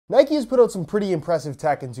Nike has put out some pretty impressive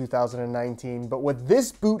tech in 2019, but what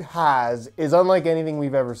this boot has is unlike anything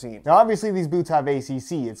we've ever seen. Now obviously these boots have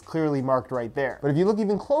ACC, it's clearly marked right there. But if you look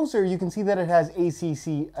even closer, you can see that it has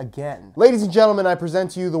ACC again. Ladies and gentlemen, I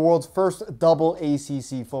present to you the world's first double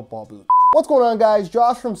ACC football boot. What's going on, guys?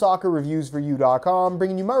 Josh from SoccerReviewsForYou.com,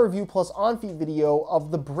 bringing you my review plus on-feet video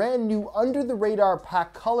of the brand new under the radar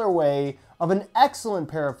pack colorway of an excellent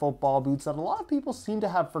pair of football boots that a lot of people seem to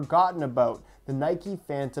have forgotten about, the Nike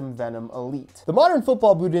Phantom Venom Elite. The modern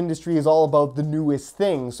football boot industry is all about the newest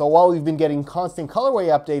thing, so while we've been getting constant colorway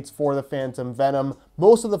updates for the Phantom Venom,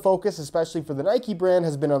 most of the focus, especially for the Nike brand,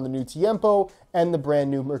 has been on the new Tiempo and the brand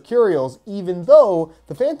new Mercurials, even though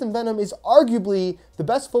the Phantom Venom is arguably the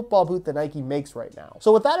best football boot that Nike makes right now.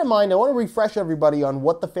 So with that in mind, I want to refresh everybody on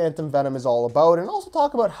what the Phantom Venom is all about and also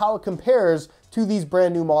talk about how it compares to these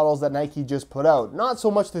brand new models that Nike just put out. Not so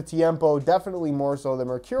much the Tiempo, definitely more so the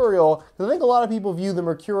Mercurial, because I think a lot of people view the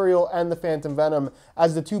Mercurial and the Phantom Venom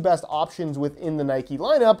as the two best options within the Nike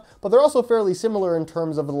lineup, but they're also fairly similar in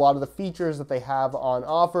terms of a lot of the features that they have on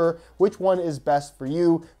offer. Which one is best for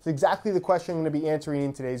you? It's exactly the question I'm going to be answering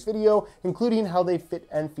in today's video, including how they fit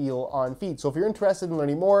and feel on feet. So if you're interested in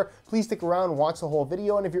learning more, please stick around, watch the whole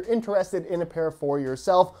video, and if you're interested in a pair for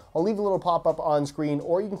yourself, I'll leave a little pop-up on screen,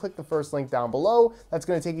 or you can click the first link down below. That's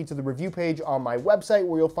going to take you to the review page on my website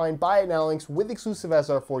where you'll find buy it now links with exclusive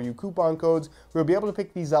SR4U coupon codes where you'll be able to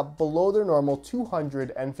pick these up below their normal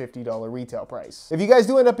 $250 retail price. If you guys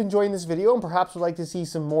do end up enjoying this video and perhaps would like to see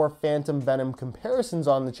some more Phantom Venom comparisons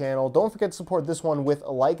on the channel, don't forget to support this one with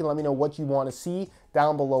a like and let me know what you want to see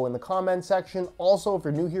down below in the comment section. Also, if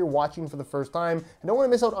you're new here watching for the first time and don't want to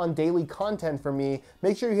miss out on daily content from me,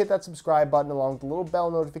 make sure you hit that subscribe button along with the little bell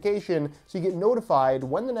notification so you get notified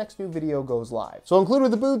when the next new video goes live. So included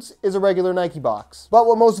with the boots is a regular Nike box. But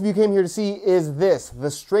what most of you came here to see is this, the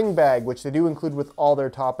string bag, which they do include with all their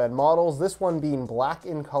top-end models. This one being black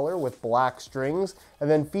in color with black strings, and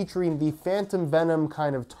then featuring the Phantom Venom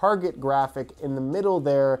kind of target graphic in the middle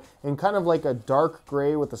there in kind of like a dark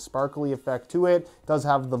gray with a sparkly effect to it. Does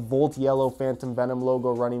have the Volt Yellow Phantom Venom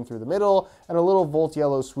logo running through the middle and a little Volt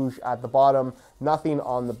Yellow swoosh at the bottom, nothing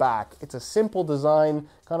on the back. It's a simple design,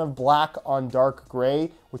 kind of black on dark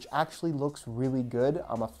gray, which actually looks really good.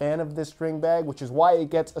 I'm a fan of this string bag, which is why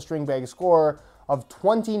it gets a string bag score of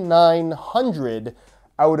 2,900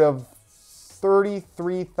 out of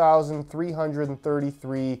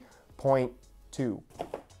 33,333.2.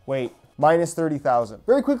 Wait. Minus 30,000.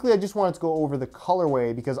 Very quickly, I just wanted to go over the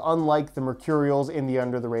colorway because unlike the Mercurials in the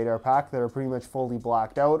under the radar pack that are pretty much fully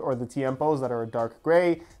blacked out, or the Tiempos that are a dark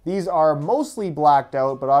gray, these are mostly blacked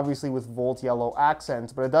out, but obviously with Volt Yellow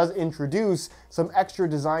accents, but it does introduce some extra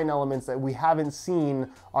design elements that we haven't seen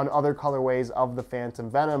on other colorways of the Phantom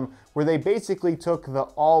Venom, where they basically took the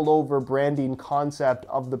all over branding concept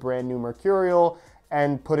of the brand new Mercurial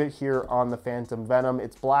and put it here on the Phantom Venom.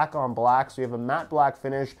 It's black on black, so you have a matte black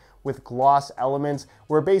finish with gloss elements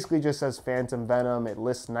where it basically just says Phantom Venom. It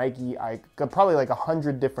lists Nike probably like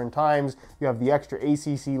 100 different times. You have the extra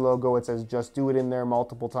ACC logo. It says Just Do It in there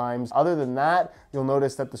multiple times. Other than that, you'll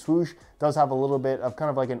notice that the swoosh does have a little bit of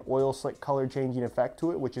kind of like an oil slick color changing effect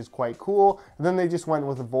to it, which is quite cool. And then they just went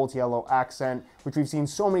with a Volt Yellow accent, which we've seen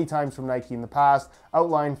so many times from Nike in the past,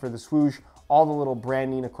 outlined for the swoosh, all the little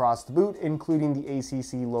branding across the boot, including the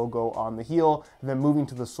ACC logo on the heel. And then moving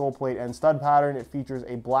to the sole plate and stud pattern, it features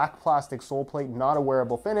a black plastic sole plate, not a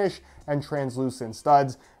wearable finish, and translucent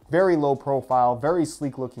studs. Very low profile, very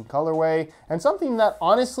sleek looking colorway, and something that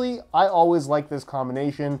honestly, I always like this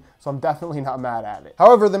combination, so I'm definitely not mad at it.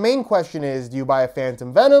 However, the main question is, do you buy a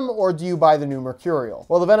Phantom Venom or do you buy the new Mercurial?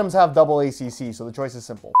 Well, the Venoms have double ACC, so the choice is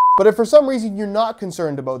simple. But if for some reason you're not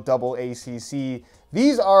concerned about double ACC,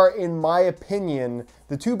 these are, in my opinion,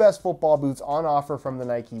 the two best football boots on offer from the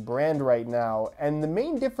Nike brand right now. And the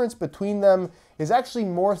main difference between them is actually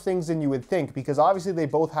more things than you would think, because obviously they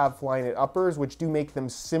both have Flyknit uppers, which do make them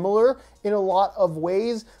similar in a lot of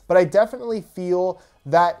ways, but I definitely feel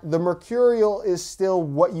that the Mercurial is still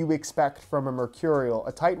what you expect from a Mercurial.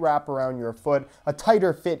 A tight wrap around your foot, a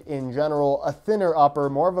tighter fit in general, a thinner upper,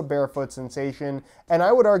 more of a barefoot sensation, and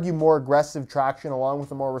I would argue more aggressive traction along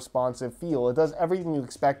with a more responsive feel. It does everything you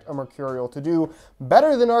expect a Mercurial to do,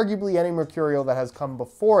 better than arguably any Mercurial that has come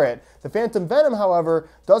before it. The Phantom Venom, however,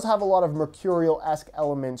 does have a lot of Mercurial-esque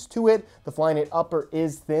elements to it. The Flyknit upper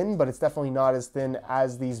is thin, but it's definitely not as thin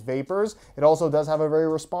as these Vapors. It also does have a very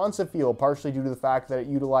responsive feel, partially due to the fact that it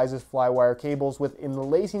utilizes flywire cables within the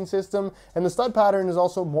lacing system, and the stud pattern is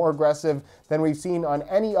also more aggressive than we've seen on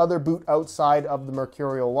any other boot outside of the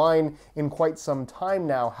Mercurial line in quite some time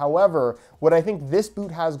now. However, what I think this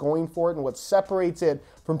boot has going for it and what separates it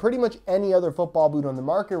from from pretty much any other football boot on the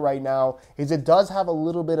market right now is it does have a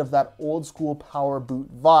little bit of that old school power boot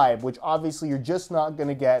vibe, which obviously you're just not going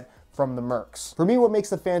to get from the Mercs. For me, what makes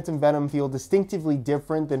the Phantom Venom feel distinctively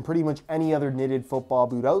different than pretty much any other knitted football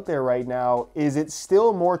boot out there right now is it's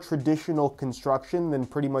still more traditional construction than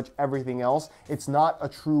pretty much everything else. It's not a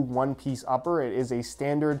true one-piece upper. It is a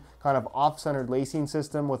standard kind of off-centered lacing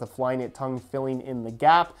system with a Flyknit tongue filling in the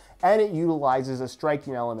gap, and it utilizes a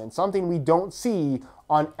striking element, something we don't see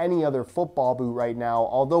on any other football boot right now,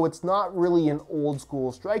 although it's not really an old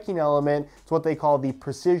school striking element. It's what they call the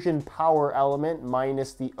precision power element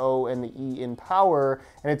minus the O and the E in power,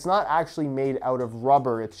 and it's not actually made out of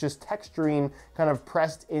rubber. It's just texturing kind of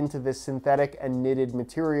pressed into this synthetic and knitted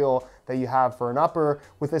material that you have for an upper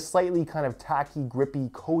with a slightly kind of tacky, grippy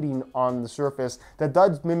coating on the surface that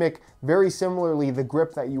does mimic very similarly the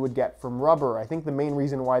grip that you would get from rubber. I think the main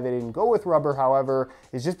reason why they didn't go with rubber, however,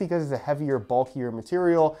 is just because it's a heavier, bulkier material,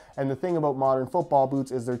 and the thing about modern football boots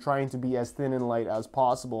is they're trying to be as thin and light as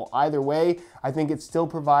possible. Either way, I think it still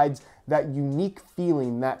provides that unique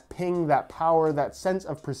feeling, that ping, that power, that sense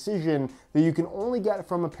of precision that you can only get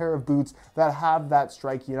from a pair of boots that have that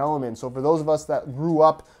striking element. So for those of us that grew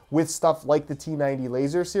up with stuff like the T90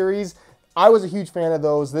 Laser series, I was a huge fan of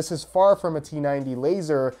those. This is far from a T90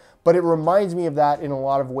 Laser, but it reminds me of that in a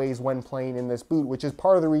lot of ways when playing in this boot, which is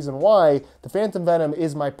part of the reason why the Phantom Venom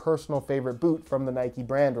is my personal favorite boot from the Nike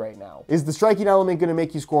brand right now. Is the striking element going to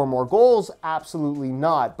make you score more goals? Absolutely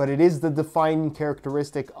not, but it is the defining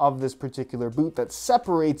characteristic of this particular boot that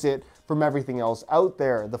separates it from everything else out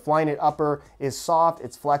there. The Flyknit upper is soft,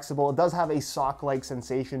 it's flexible, it does have a sock-like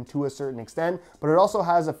sensation to a certain extent, but it also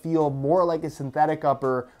has a feel more like a synthetic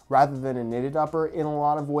upper rather than a knitted upper in a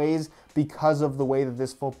lot of ways because of the way that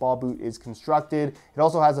this football boot is constructed. It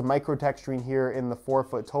also has a micro texturing here in the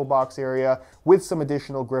forefoot toe box area with some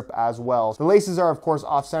additional grip as well. The laces are of course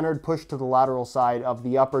off-centered, pushed to the lateral side of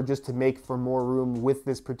the upper just to make for more room with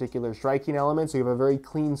this particular striking element, so you have a very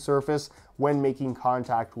clean surface when making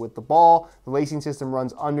contact with the ball. The lacing system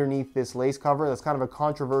runs underneath this lace cover. That's kind of a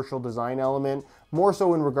controversial design element, more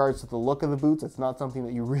so in regards to the look of the boots. It's not something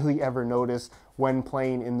that you really ever notice when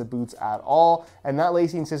playing in the boots at all. And that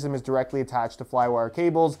lacing system is directly attached to flywire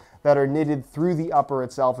cables that are knitted through the upper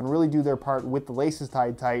itself and really do their part with the laces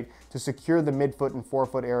tied tight to secure the midfoot and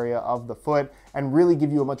forefoot area of the foot and really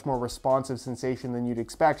give you a much more responsive sensation than you'd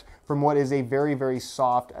expect from what is a very, very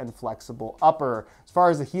soft and flexible upper. As far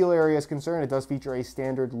as the heel area is concerned, it does feature a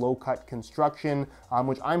standard low-cut construction,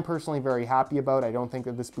 which I'm personally very happy about. I don't think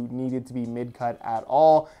that this boot needed to be mid-cut at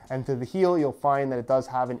all. And to the heel, you'll find that it does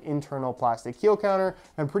have an internal plastic heel counter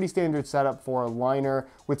and pretty standard setup for a liner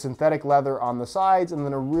with synthetic leather on the sides and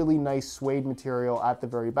then a really nice suede material at the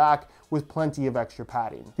very back with plenty of extra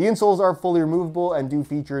padding. The insoles are fully removable and do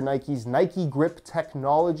feature Nike's Nike Grip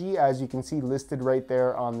technology, as you can see listed right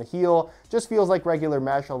there on the heel. Just feels like regular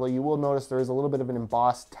mesh, although you will notice there is a little bit of an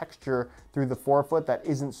embossed texture through the forefoot that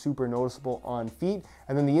isn't super noticeable on feet.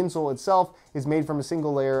 And then the insole itself is made from a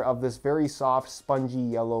single layer of this very soft, spongy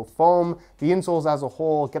yellow foam. The insoles as a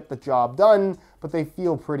whole get the job done, but they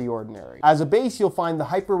feel pretty ordinary. As a base, you'll find the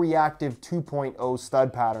Hyper-Reactive 2.0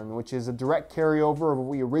 stud pattern, which is a direct carryover of what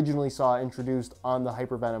we originally saw introduced on the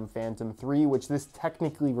Hyper Venom Phantom 3, which this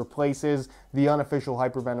technically replaces the unofficial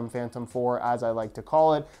Hyper Venom Phantom 4, as I like to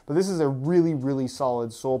call it. But this is a really, really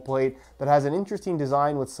solid sole plate that has an interesting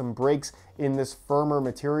design with some breaks in this firmer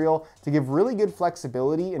material to give really good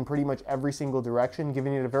flexibility in pretty much every single direction,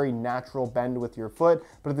 giving it a very natural bend with your foot,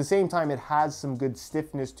 but at the same time it has some good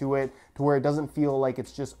stiffness to it to where it doesn't feel like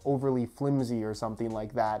it's just overly flimsy or something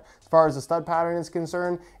like that. As far as the stud pattern is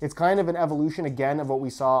concerned, it's kind of an evolution again of what we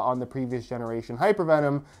saw on the previous generation Hyper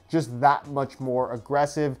Venom, just that much more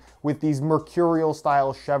aggressive with these Mercurial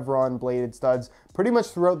style chevron bladed studs pretty much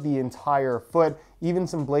throughout the entire foot, even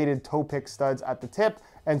some bladed toe pick studs at the tip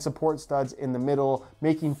and support studs in the middle,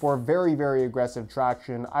 making for very, very aggressive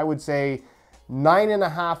traction. I would say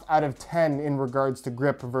 9.5 out of 10 in regards to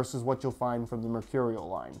grip versus what you'll find from the Mercurial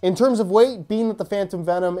line. In terms of weight, being that the Phantom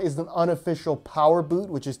Venom is an unofficial power boot,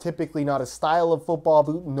 which is typically not a style of football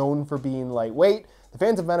boot known for being lightweight, the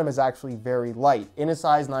Phantom Venom is actually very light. In a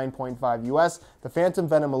size 9.5 US, the Phantom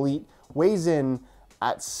Venom Elite weighs in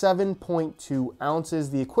at 7.2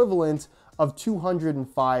 ounces, the equivalent of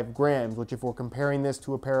 205 grams, which if we're comparing this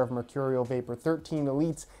to a pair of Mercurial Vapor 13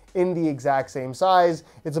 Elites in the exact same size,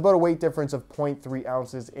 it's about a weight difference of 0.3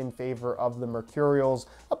 ounces in favor of the Mercurials,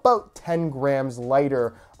 about 10 grams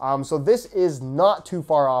lighter So this is not too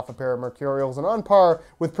far off a pair of Mercurials and on par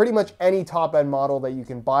with pretty much any top-end model that you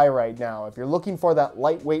can buy right now. If you're looking for that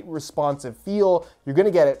lightweight, responsive feel, you're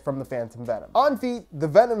gonna get it from the Phantom Venom. On feet, the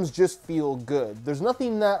Venoms just feel good. There's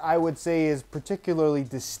nothing that I would say is particularly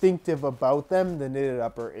distinctive about them. The knitted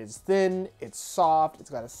upper is thin, it's soft, it's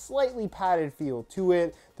got a slightly padded feel to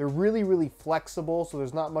it. They're really, really flexible, so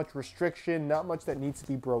there's not much restriction, not much that needs to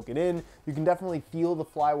be broken in. You can definitely feel the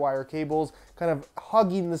fly wire cables kind of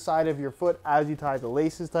hugging the side of your foot as you tie the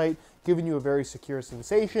laces tight, giving you a very secure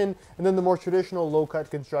sensation. And then the more traditional low-cut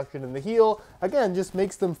construction in the heel, again, just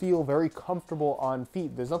makes them feel very comfortable on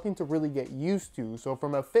feet. There's nothing to really get used to. So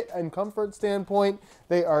from a fit and comfort standpoint,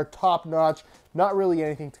 they are top-notch. Not really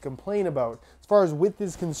anything to complain about. As far as width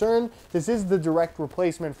is concerned, this is the direct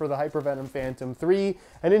replacement for the Hypervenom Phantom 3,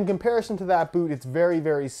 and in comparison to that boot, it's very,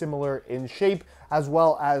 very similar in shape as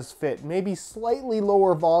well as fit. Maybe slightly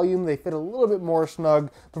lower volume, they fit a little bit more snug,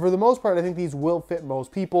 but for the most part, I think these will fit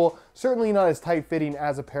most people. Certainly not as tight-fitting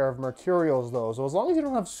as a pair of Mercurials though, so as long as you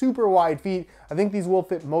don't have super wide feet, I think these will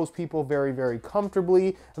fit most people very, very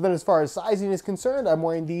comfortably. And then as far as sizing is concerned, I'm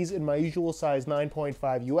wearing these in my usual size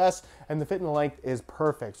 9.5 US, and the fit and length is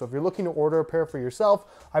perfect. So if you're looking to order a pair for yourself,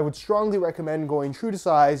 I would strongly recommend going true to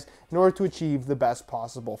size in order to achieve the best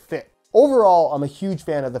possible fit. Overall, I'm a huge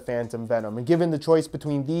fan of the Phantom Venom, and given the choice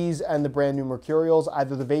between these and the brand new Mercurials,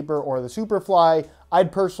 either the Vapor or the Superfly,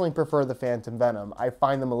 I'd personally prefer the Phantom Venom. I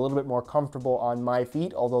find them a little bit more comfortable on my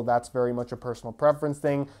feet, although that's very much a personal preference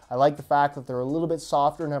thing. I like the fact that they're a little bit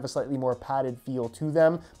softer and have a slightly more padded feel to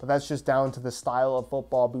them, but that's just down to the style of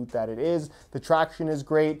football boot that it is. The traction is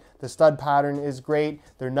great, the stud pattern is great,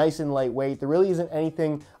 they're nice and lightweight. There really isn't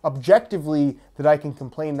anything objectively that I can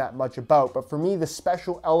complain that much about, but for me, the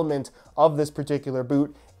special element of this particular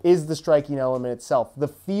boot is the striking element itself. The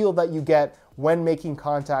feel that you get when making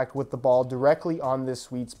contact with the ball directly on this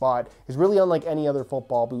sweet spot is really unlike any other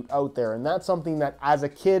football boot out there. And that's something that as a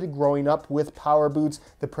kid growing up with power boots,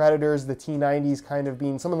 the Predators, the T90s kind of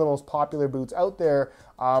being some of the most popular boots out there,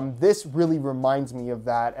 this really reminds me of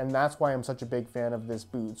that, and that's why I'm such a big fan of this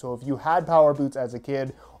boot. So if you had power boots as a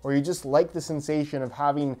kid, or you just like the sensation of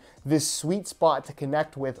having this sweet spot to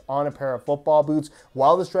connect with on a pair of football boots,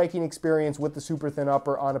 while the striking experience with the super thin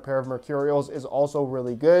upper on a pair of Mercurials is also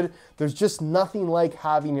really good, there's just nothing like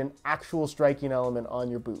having an actual striking element on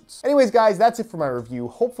your boots. Anyways, guys, that's it for my review.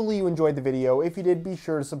 Hopefully you enjoyed the video. If you did, be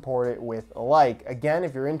sure to support it with a like. Again,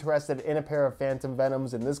 if you're interested in a pair of Phantom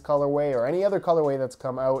Venoms in this colorway or any other colorway that's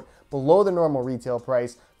come out below the normal retail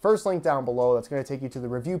price, first link down below, that's going to take you to the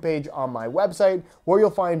review page on my website, where you'll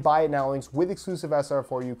find buy it now links with exclusive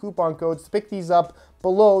SR4U coupon codes to pick these up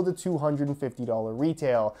below the $250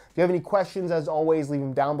 retail. If you have any questions, as always, leave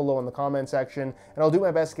them down below in the comment section, and I'll do my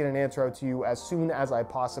best to get an answer out to you as soon as I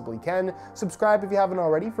possibly can. Subscribe if you haven't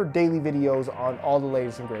already for daily videos on all the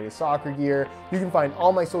latest and greatest soccer gear. You can find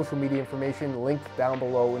all my social media information linked down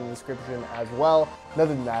below in the description as well. And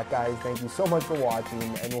other than that, guys, thank you so much for watching,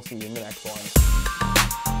 and we'll see you in the next one.